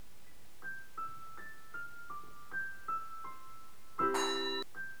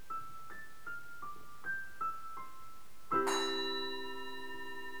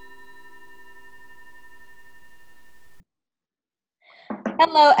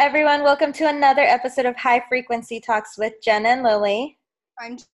Hello, everyone. Welcome to another episode of High Frequency Talks with Jenna and Lily.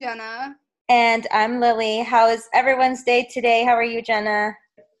 I'm Jenna. And I'm Lily. How is everyone's day today? How are you, Jenna?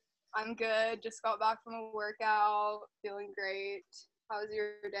 I'm good. Just got back from a workout. Feeling great. How was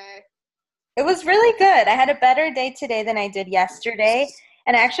your day? It was really good. I had a better day today than I did yesterday.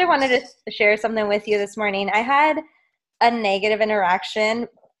 And I actually wanted to share something with you this morning. I had a negative interaction,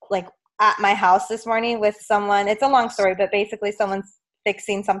 like at my house this morning with someone. It's a long story, but basically someone's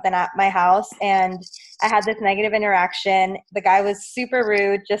fixing something at my house, and I had this negative interaction. The guy was super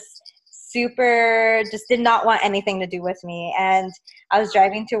rude, just did not want anything to do with me. And I was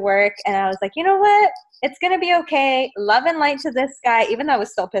driving to work, and I was like, you know what? It's going to be okay. Love and light to this guy, even though I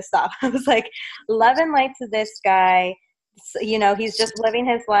was so pissed off. I was like, love and light to this guy. You know, he's just living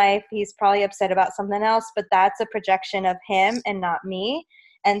his life. He's probably upset about something else, but that's a projection of him and not me.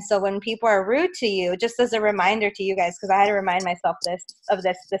 And so when people are rude to you, just as a reminder to you guys, because I had to remind myself of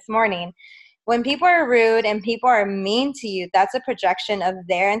this morning, when people are rude and people are mean to you, that's a projection of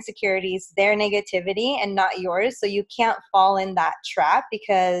their insecurities, their negativity, and not yours. So you can't fall in that trap,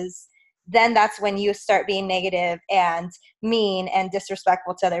 because then that's when you start being negative and mean and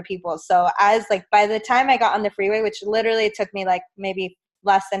disrespectful to other people. So by the time I got on the freeway, which literally took me like maybe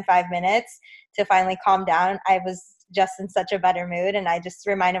less than 5 minutes to finally calm down, I was just in such a better mood. And I just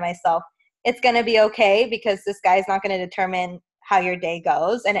reminded myself, it's going to be okay, because this guy's not going to determine how your day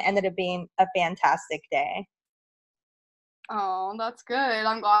goes. And it ended up being a fantastic day. Oh, that's good.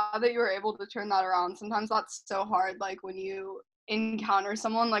 I'm glad that you were able to turn that around. Sometimes that's so hard, like when you encounter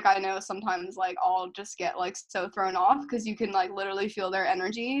someone, like I know sometimes like I'll just get like so thrown off because you can like literally feel their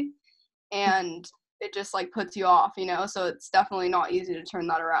energy and it just like puts you off, so it's definitely not easy to turn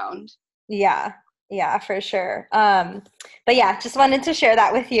that around. Yeah, for sure. But yeah, just wanted to share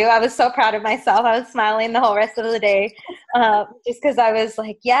that with you. I was so proud of myself. I was smiling the whole rest of the day, just because I was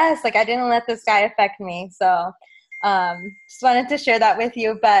like, yes, like I didn't let this guy affect me. So just wanted to share that with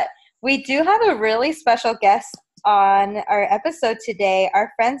you. But we do have a really special guest on our episode today.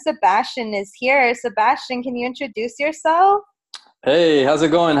 Our friend Sebastian is here. Sebastian, can you introduce yourself? Hey, how's it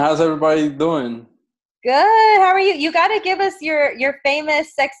going? How's everybody doing? Good. How are you? You got to give us your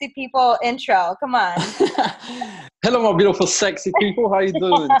famous sexy people intro. Come on. Hello, my beautiful, sexy people. How you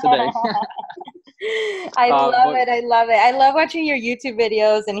doing today? I love But it. I love it. I love watching your YouTube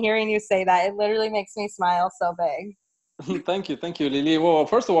videos and hearing you say that. It literally makes me smile so big. thank you, Lily. Well,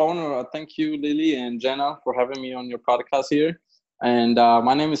 first of all, I want to thank you, Lily and Jenna, for having me on your podcast here. And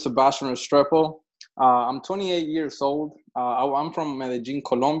my name is Sebastian Restrepo. I'm 28 years old. I'm from Medellin,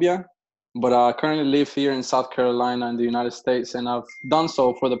 Colombia, but I currently live here in South Carolina in the United States, and I've done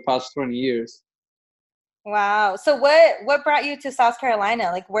so for the past 20 years. Wow. So what brought you to South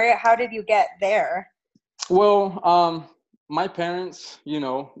Carolina? Like how did you get there? Well, my parents,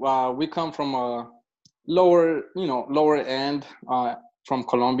 we come from a lower end from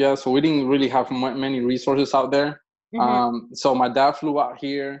Colombia, so we didn't really have many resources out there. Hmm. So my dad flew out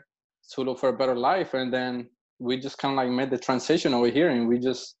here to look for a better life, and then we just kind of like made the transition over here, and we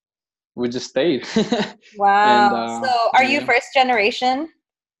just stayed. And Wow. So are you yeah, first generation?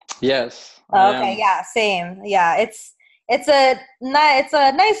 yes, I Oh, okay, am. yeah, same. Yeah, it's a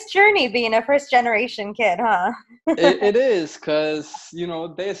nice journey being a first generation kid, huh? It is because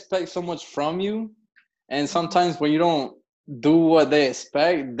they expect so much from you, and sometimes when you don't do what they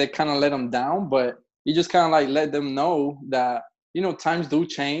expect, they kind of let them down. But you just kind of like let them know that times do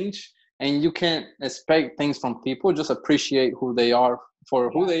change, and you can't expect things from people. Just appreciate who they are for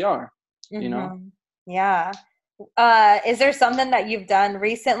who Yeah. they are. You know. Hmm. Yeah. Is there something that you've done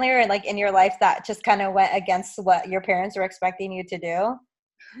recently or like in your life that just kind of went against what your parents were expecting you to do?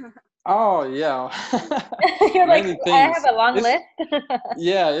 Oh yeah, You're like, many I have things. a long It's list.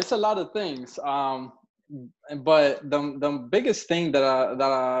 Yeah, it's a lot of things. But the biggest thing that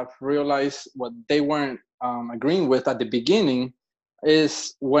I've realized what they weren't agreeing with at the beginning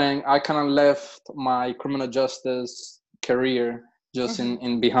is when I kind of left my criminal justice career just in Hmm.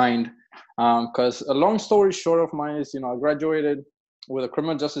 in behind. Because a long story short of mine is, I graduated with a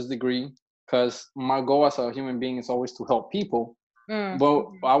criminal justice degree because my goal as a human being is always to help people. But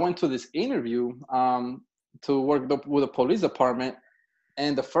Mm-hmm. I went to this interview to work with the police department,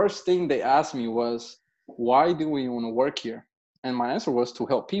 and the first thing they asked me was, why do we want to work here? And my answer was to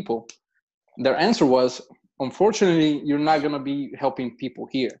help people. Their answer was, unfortunately, you're not going to be helping people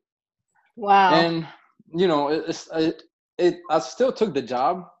here. Wow. And, I still took the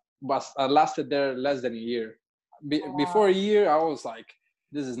job, but I lasted there less than a year. Before a Wow. year, I was like,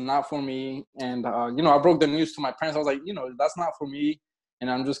 this is not for me. And, I broke the news to my parents. I was like, that's not for me. and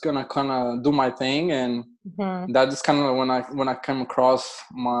I'm just gonna kind of do my thing. And Mhm. that is kind of when I come across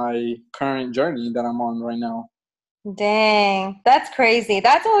my current journey that I'm on right now. Dang, that's crazy.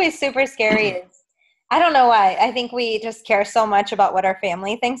 That's always super scary. I don't know why. I think we just care so much about what our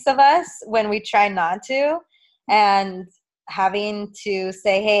family thinks of us when we try not to. And having to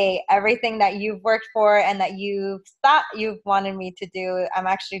say, hey, everything that you've worked for and that you've thought you've wanted me to do, I'm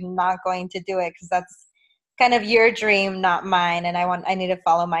actually not going to do it because that's kind of your dream, not mine. And I need to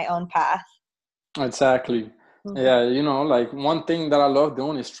follow my own path. Exactly. Mhm. Yeah, like one thing that I love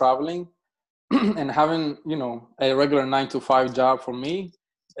doing is traveling. And having a regular 9 to 5 job for me,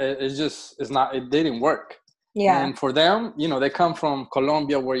 it didn't work. Yeah. And for them, they come from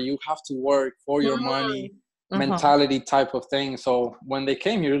Colombia where you have to work for your money Mhm. mentality type of thing. So when they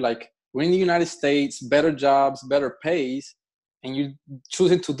came here, like, we're in the United States, better jobs, better pays, and you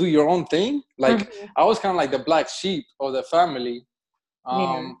choosing to do your own thing, like, Mhm. I was kind of like the black sheep of the family.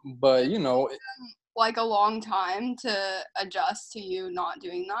 Yeah. But Like a long time to adjust to you not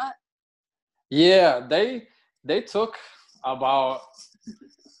doing that. yeah, they took about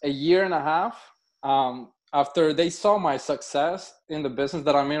a year and a half, after they saw my success in the business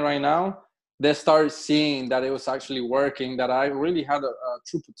that I'm in right now. They started seeing that it was actually working, that I really had a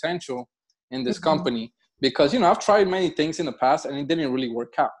true potential in this Mhm. company. Because I've tried many things in the past and it didn't really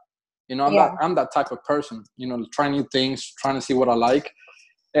work out. Yeah. I'm that type of person, try new things, trying to see what I like.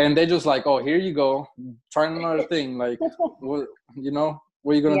 And they just like, oh, here you go, try another thing, like, what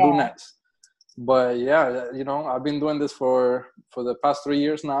what are you gonna do Yeah. next? But yeah, I've been doing this for the past 3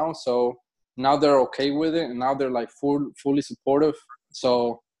 years now. So now they're okay with it, and now they're like fully supportive.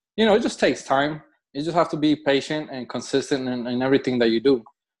 So it just takes time. You just have to be patient and consistent in everything that you do.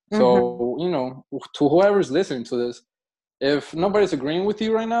 Mhm. So to whoever's listening to this, if nobody's agreeing with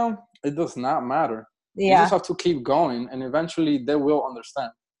you right now, it does not matter. You just Yeah. have to keep going, and eventually they will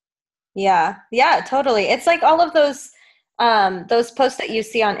understand. Yeah. Yeah, totally. It's like all of those posts that you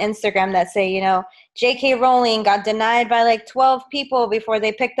see on Instagram that say, J.K. Rowling got denied by like 12 people before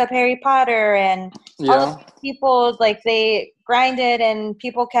they picked up Harry Potter, and all of Yeah. these people, like, they grinded and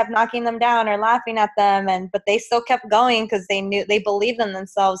people kept knocking them down or laughing at them, but they still kept going because they believed in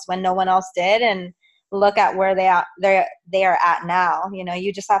themselves when no one else did. And look at where they are at now.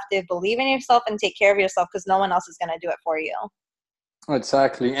 You just have to believe in yourself and take care of yourself because no one else is going to do it for you.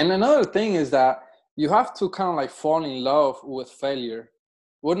 Exactly. And another thing is that you have to kind of like fall in love with failure.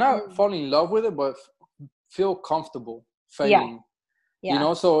 Well, not Mm. fall in love with it, but feel comfortable Yeah. failing.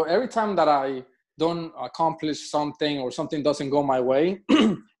 Yeah. So every time that I don't accomplish something or something doesn't go my way,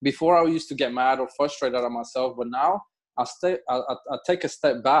 before I used to get mad or frustrated at myself, but now I take a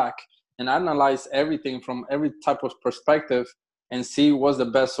step back and analyze everything from every type of perspective and see what's the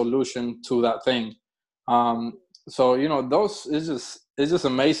best solution to that thing. Um, so those it's just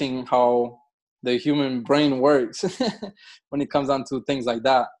amazing how the human brain works when it comes down to things like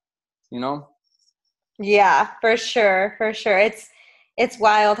that. You know. Yeah, for sure, for sure. It's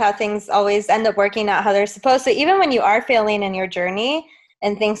wild how things always end up working out how they're supposed to. Even when you are failing in your journey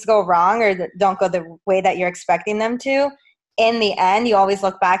and things go wrong or don't go the way that you're expecting them to, in the end, you always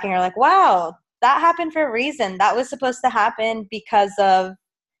look back and you're like, "Wow, that happened for a reason. That was supposed to happen because of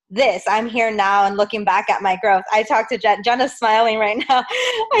this. I'm here now and looking back at my growth." I talked to Jenna's smiling right now.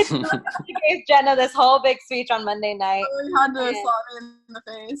 I gave Jenna this whole big speech on Monday night. I really had to slap me in the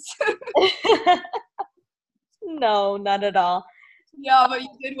face. And no, not at all. Yeah, but you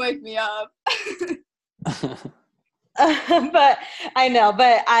did wake me up. But I know,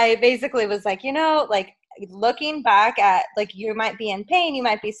 but I basically was like, like, looking back at, like, you might be in pain, you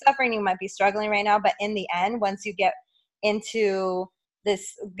might be suffering, you might be struggling right now, but in the end, once you into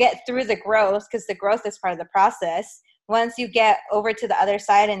get through the growth, because the growth is part of the process. Once you get over to the other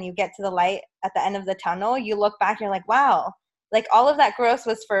side and you get to the light at the end of the tunnel, you look back and you're like, wow, like, all of that growth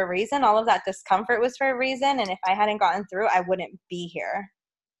was for a reason, all of that discomfort was for a reason, and if I hadn't gotten through, I wouldn't be here.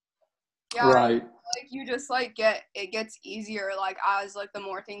 Yeah, Right. like you just like it gets easier like as like the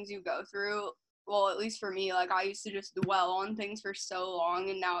more things you go through. Well, at least for me, like I used to just dwell on things for so long,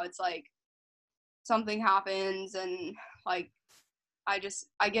 and now it's like something happens and like I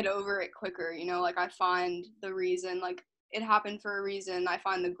get over it quicker, like I find the reason, like it happened for a reason. I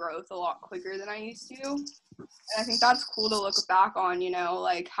find the growth a lot quicker than I used to. And I think that's cool to look back on,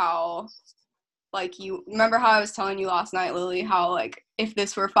 like how, like, you remember how I was telling you last night, Lily, how like if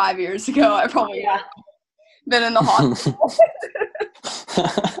this were 5 years ago, I probably would Yeah. have been in the hospital.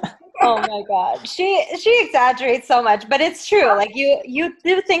 Oh my God. She exaggerates so much, but it's true. Like, you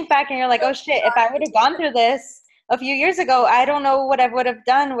do think back and you're like, oh shit, if I would have gone through this a few years ago, I don't know what I would have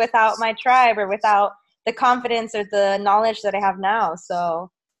done without my tribe or without the confidence or the knowledge that I have now. So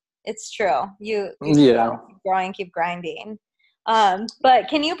it's true. You just Yeah. gotta keep growing, keep grinding. But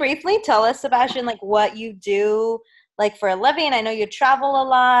can you briefly tell us, Sebastian, like what you do like for a living? I know you travel a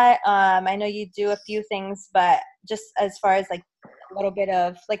lot. I know you do a few things, but just as far as like a little bit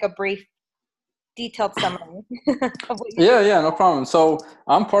of like a brief detailed summary of what you do. Yeah, no problem. So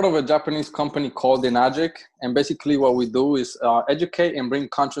I'm part of a Japanese company called Enagic, and basically what we do is educate and bring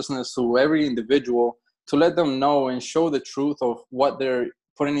consciousness to every individual to let them know and show the truth of what they're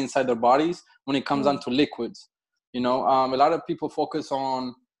putting inside their bodies when it comes down to liquids. You know, a lot of people focus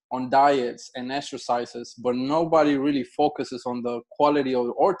on diets and exercises, but nobody really focuses on the quality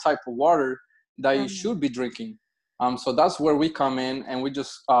of or type of water that you should be drinking. So that's where we come in, and we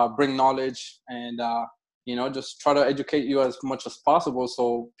just bring knowledge and just try to educate you as much as possible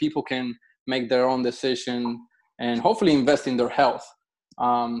so people can make their own decision and hopefully invest in their health.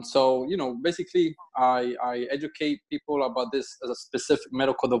 So basically I educate people about this as a specific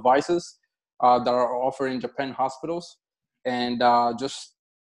medical devices that are offered in Japan hospitals, and just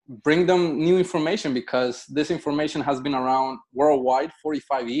bring them new information, because this information has been around worldwide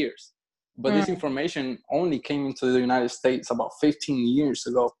 45 years, but this information only came into the United States about 15 years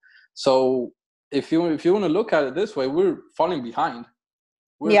ago. So if you want to look at it this way, we're falling behind.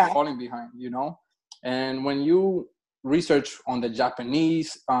 We're Yeah. falling behind, And when you research on the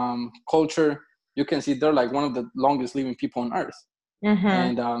Japanese culture, you can see they're like one of the longest living people on earth.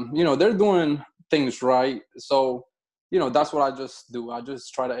 And they're doing things right. So that's what I just do. I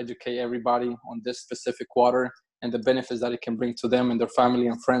just try to educate everybody on this specific water and the benefits that it can bring to them and their family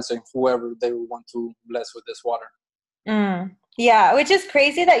and friends and whoever they want to bless with this water. Yeah, which is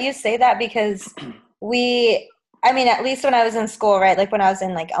crazy that you say that, because at least when I was in school, right? Like when I was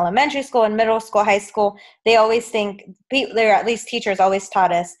in like elementary school and middle school, high school, they always think, they're at least teachers always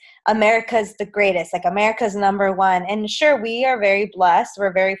taught us, America's the greatest, like America's number one. And sure, we are very blessed.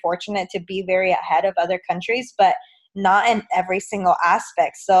 We're very fortunate to be very ahead of other countries, but not in every single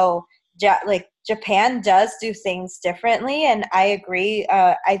aspect. So like Japan does do things differently. And I agree.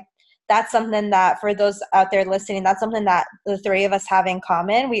 That's something that for those out there listening, that's something that the three of us have in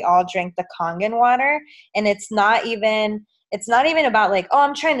common. We all drink the Kangen water, and it's not even about like, oh,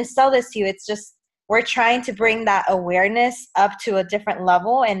 I'm trying to sell this to you. It's just, we're trying to bring that awareness up to a different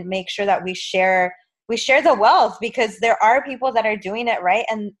level and make sure that we share the wealth, because there are people that are doing it right.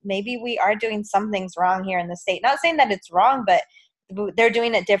 And maybe we are doing some things wrong here in the state. Not saying that it's wrong, but they're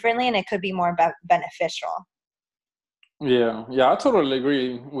doing it differently, and it could be more beneficial. Yeah, I totally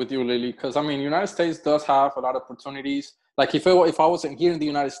agree with you, Lily, because United States does have a lot of opportunities. Like if I wasn't here in the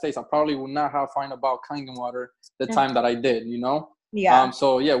United States, I probably would not have found about Kangen water the time that I did, Yeah.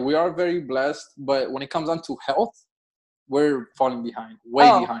 So yeah, we are very blessed, but when it comes down to health, we're falling behind, way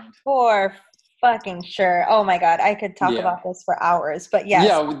behind. For fucking sure. Oh my God, I could talk about this for hours, but yes.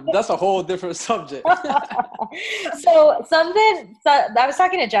 Yeah, that's a whole different subject. So I was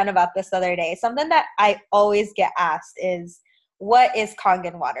talking to Jen about this the other day. Something that I always get asked is, what is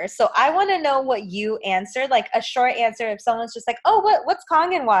Kangen water? So I want to know what you answered, like a short answer. If someone's just like, oh, what's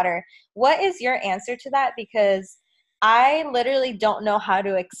Kangen water? What is your answer to that? Because I literally don't know how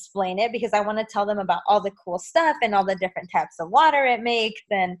to explain it, because I want to tell them about all the cool stuff and all the different types of water it makes.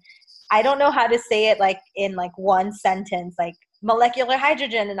 And I don't know how to say it like in like one sentence, like molecular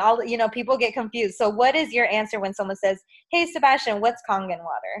hydrogen and all, people get confused. So what is your answer when someone says, hey, Sebastian, what's Kangen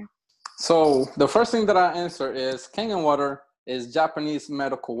water? So the first thing that I answer is Kangen water is Japanese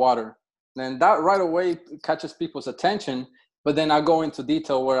medical water. And that right away catches people's attention. But then I go into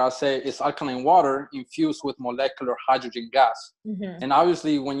detail where I say it's alkaline water infused with molecular hydrogen gas. And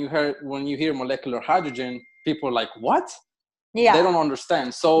obviously when you hear molecular hydrogen, people are like, what? Yeah. They don't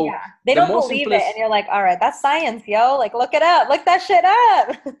understand. So they don't believe it. And you're like, all right, that's science, yo. Like, look it up. Look that shit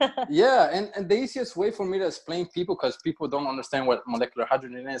up. Yeah. And the easiest way for me to explain people, because people don't understand what molecular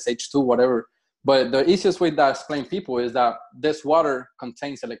hydrogen is, H2, whatever. But the easiest way to explain people is that this water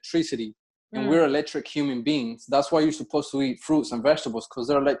contains electricity. And we're electric human beings. That's why you're supposed to eat fruits and vegetables, because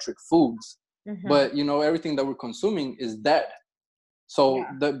they're electric foods. But, everything that we're consuming is dead. So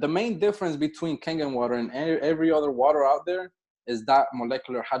the main difference between Kangen water and every other water out there is that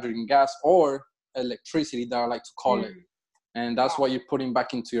molecular hydrogen gas, or electricity that I like to call it. And that's what you're putting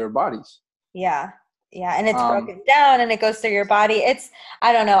back into your bodies. Yeah. And it's broken down and it goes through your body.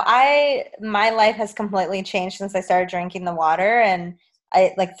 I don't know. My life has completely changed since I started drinking the water, and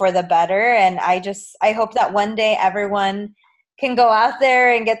I like for the better. And I hope that one day everyone can go out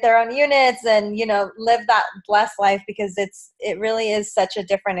there and get their own units and, live that blessed life, because it really is such a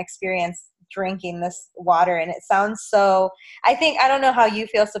different experience drinking this water. And it sounds so, I don't know how you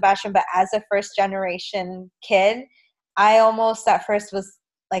feel, Sebastian, but as a first generation kid, I almost at first was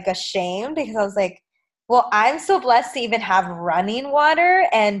like ashamed because I was like, well, I'm so blessed to even have running water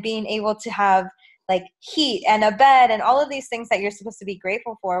and being able to have like heat and a bed and all of these things that you're supposed to be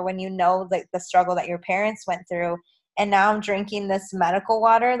grateful for when you know like the struggle that your parents went through. And now I'm drinking this medical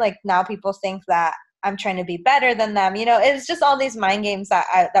water. Like now people think that I'm trying to be better than them. You know, it's just all these mind games that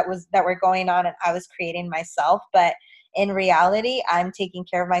were going on and I was creating myself. But in reality, I'm taking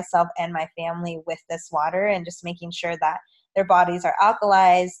care of myself and my family with this water and just making sure that their bodies are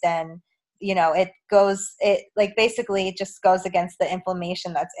alkalized and, you know, it like basically it just goes against the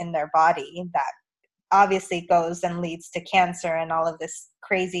inflammation that's in their body that obviously goes and leads to cancer and all of this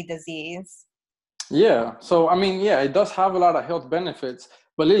crazy disease. Yeah. So I mean, yeah, it does have a lot of health benefits.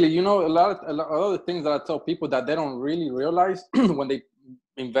 But Lily, you know, a lot of other things that I tell people that they don't really realize when they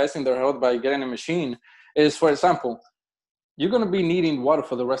invest in their health by getting a machine is, for example, you're going to be needing water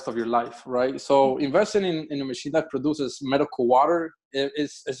for the rest of your life, right? So investing in a machine that produces medical water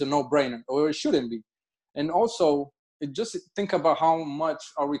is a no-brainer, or it shouldn't be. And also, just think about how much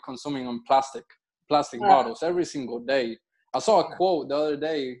are we consuming on plastic bottles every single day. I saw a quote the other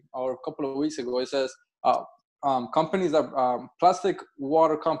day or a couple of weeks ago. It says, companies that plastic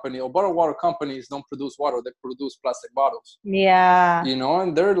water company or bottled water companies don't produce water; they produce plastic bottles. Yeah. You know,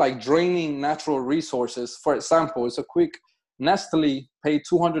 and they're like draining natural resources. For example, it's a quick Nestle paid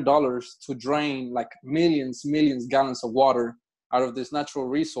 $200 to drain like millions gallons of water out of this natural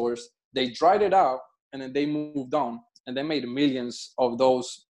resource. They dried it out and then they moved on and they made millions of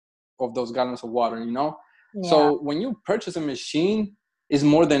those gallons of water, you know? Yeah. So when you purchase a machine, it's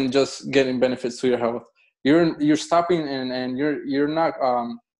more than just getting benefits to your health. You're stopping and you're not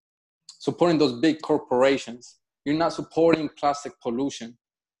supporting those big corporations. You're not supporting plastic pollution.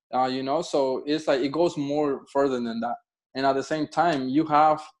 You know, so it's like it goes more further than that. And at the same time, you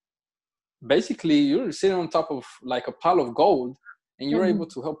have basically you're sitting on top of like a pile of gold, and you're able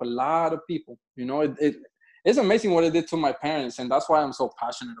to help a lot of people. You know, it's amazing what it did to my parents, and that's why I'm so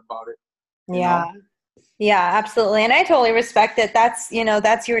passionate about it. You Yeah. know? Yeah, absolutely. And I totally respect it. That's, you know,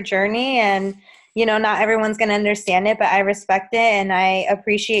 that's your journey and, you know, not everyone's going to understand it, but I respect it. And I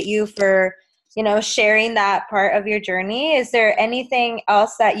appreciate you for, you know, sharing that part of your journey. Is there anything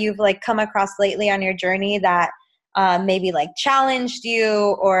else that you've like come across lately on your journey that maybe like challenged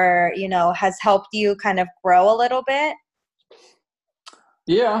you or, you know, has helped you kind of grow a little bit?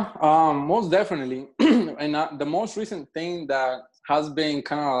 Yeah, most definitely. And the most recent thing that has been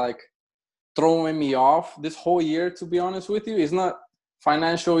kind of like throwing me off this whole year, to be honest with you, is not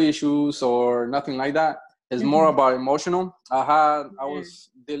financial issues or nothing like that. It's more about emotional. I was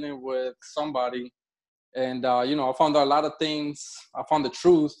dealing with somebody, and you know, I found out a lot of things. I found the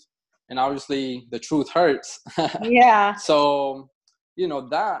truth, and obviously, the truth hurts. Yeah. So, you know,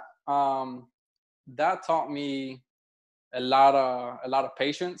 that taught me a lot of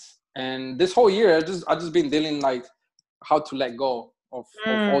patience. And this whole year, I just been dealing like how to let go of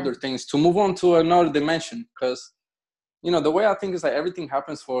other things to move on to another dimension. Because you know the way I think is like everything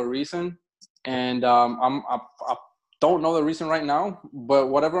happens for a reason, and I don't know the reason right now, but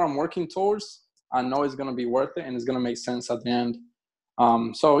whatever I'm working towards, I know it's gonna be worth it and it's gonna make sense at the end.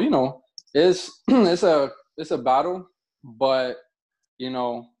 So you know, it's it's a battle, but you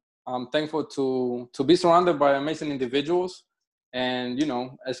know, I'm thankful to be surrounded by amazing individuals, and you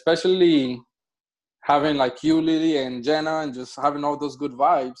know, especially having like you, Lily, and Jenna, and just having all those good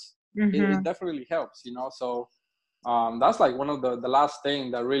vibes. It definitely helps, you know. So that's like one of the last thing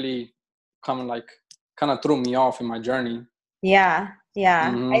that really kind of threw me off in my journey. Yeah. Yeah.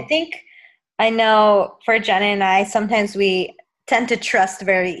 I Mm-hmm. think I know for Jenna and I, sometimes we tend to trust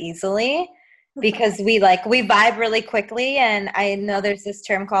very easily because we vibe really quickly. And I know there's this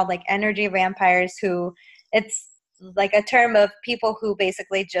term called like energy vampires who it's like a term of people who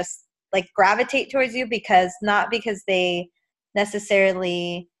basically just like gravitate towards you because not because they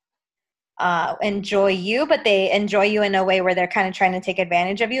necessarily enjoy you, but they enjoy you in a way where they're kind of trying to take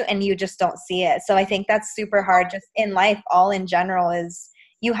advantage of you and you just don't see it. So I think that's super hard just in life, all in general, is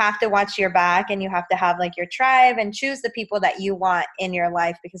you have to watch your back and you have to have like your tribe and choose the people that you want in your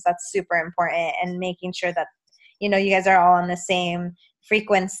life because that's super important, and making sure that, you know, you guys are all on the same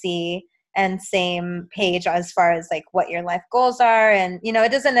frequency and same page as far as like what your life goals are. And, you know,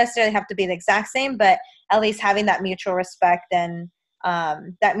 it doesn't necessarily have to be the exact same, but at least having that mutual respect and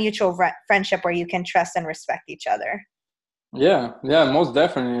that mutual friendship where you can trust and respect each other. Yeah, yeah, most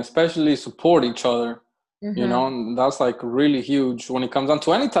definitely, especially support each other. You know, and that's like really huge when it comes down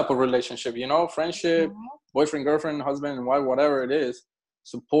to any type of relationship. You know, friendship, boyfriend, girlfriend, husband and wife, whatever it is.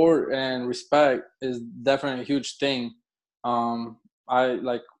 support and respect is definitely a huge thing. I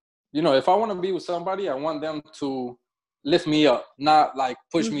like, if I want to be with somebody, I want them to lift me up, not like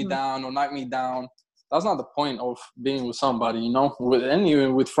push me down or knock me down. That's not the point of being with somebody,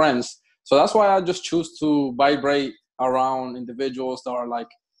 even with friends. So that's why I just choose to vibrate around individuals that are like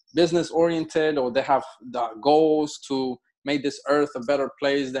business oriented, or they have the goals to make this earth a better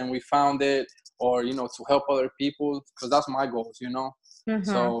place than we found it, or to help other people, because that's my goals.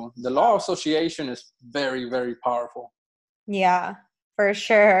 So the law of association is very, very powerful. Yeah, for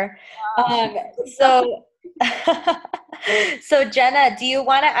sure. So so Jenna, do you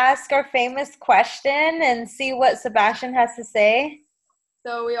want to ask our famous question and see what Sebastian has to say?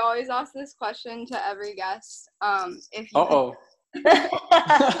 So we always ask this question to every guest. If you Uh-oh.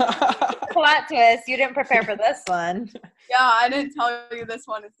 Plot twist, you didn't prepare for this one. Yeah, I didn't tell you this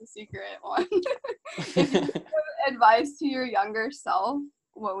one. It's a secret one. If you could give advice to your younger self,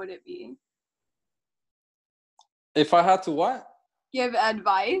 what would it be? If I had to what? Give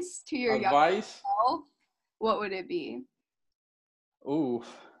advice to your younger Advice? self, what would it be? Ooh.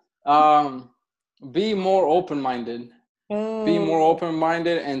 Be more open-minded. Be more Ooh.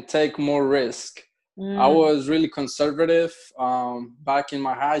 open-minded and take more risk. I Mm. was really conservative back in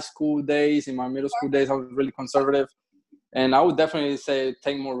my high school days, in my middle school days. I was really conservative, and I would definitely say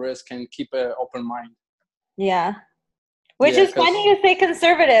take more risk and keep an open mind. Yeah. Which is funny you say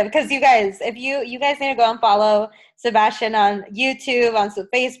conservative, because you guys need to go and follow Sebastian on YouTube, on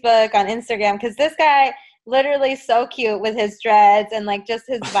Facebook, on Instagram, because this guy literally so cute with his dreads and like just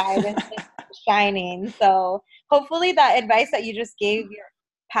his vibe is just shining. So hopefully that advice that you just gave your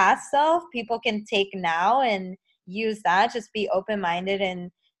past self, people can take now and use that. Just be open-minded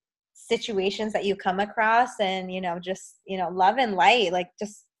in situations that you come across, and just love and light, like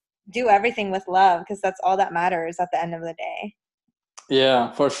just do everything with love, because that's all that matters at the end of the day.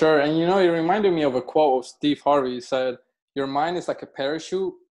 Yeah, for sure. And it reminded me of a quote of Steve Harvey. He said, "Your mind is like a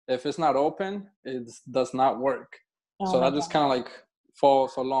parachute. If it's not open, it does not work." Oh So my that just God. kind of like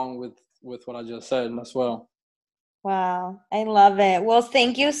falls along with what I just said as well. Wow, I love it. Well,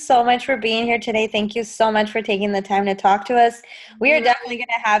 thank you so much for being here today. Thank you so much for taking the time to talk to us. We are definitely going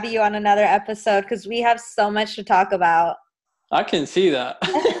to have you on another episode, because we have so much to talk about. I can see that.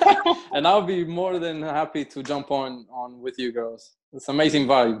 And I'll be more than happy to jump on with you girls. It's amazing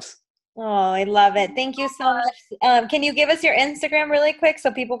vibes. Oh, I love it. Thank you so much. Can you give us your Instagram really quick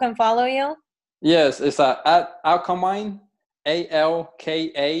so people can follow you? Yes, it's at Alkamynd, ALKAMYND.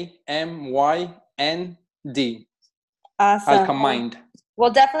 Awesome. Alkamynd.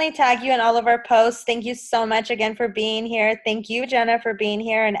 We'll definitely tag you in all of our posts. Thank you so much again for being here. Thank you, Jenna, for being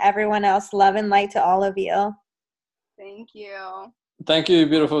here, and everyone else. Love and light to all of you. Thank you. Thank you,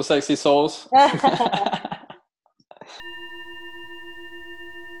 beautiful, sexy souls.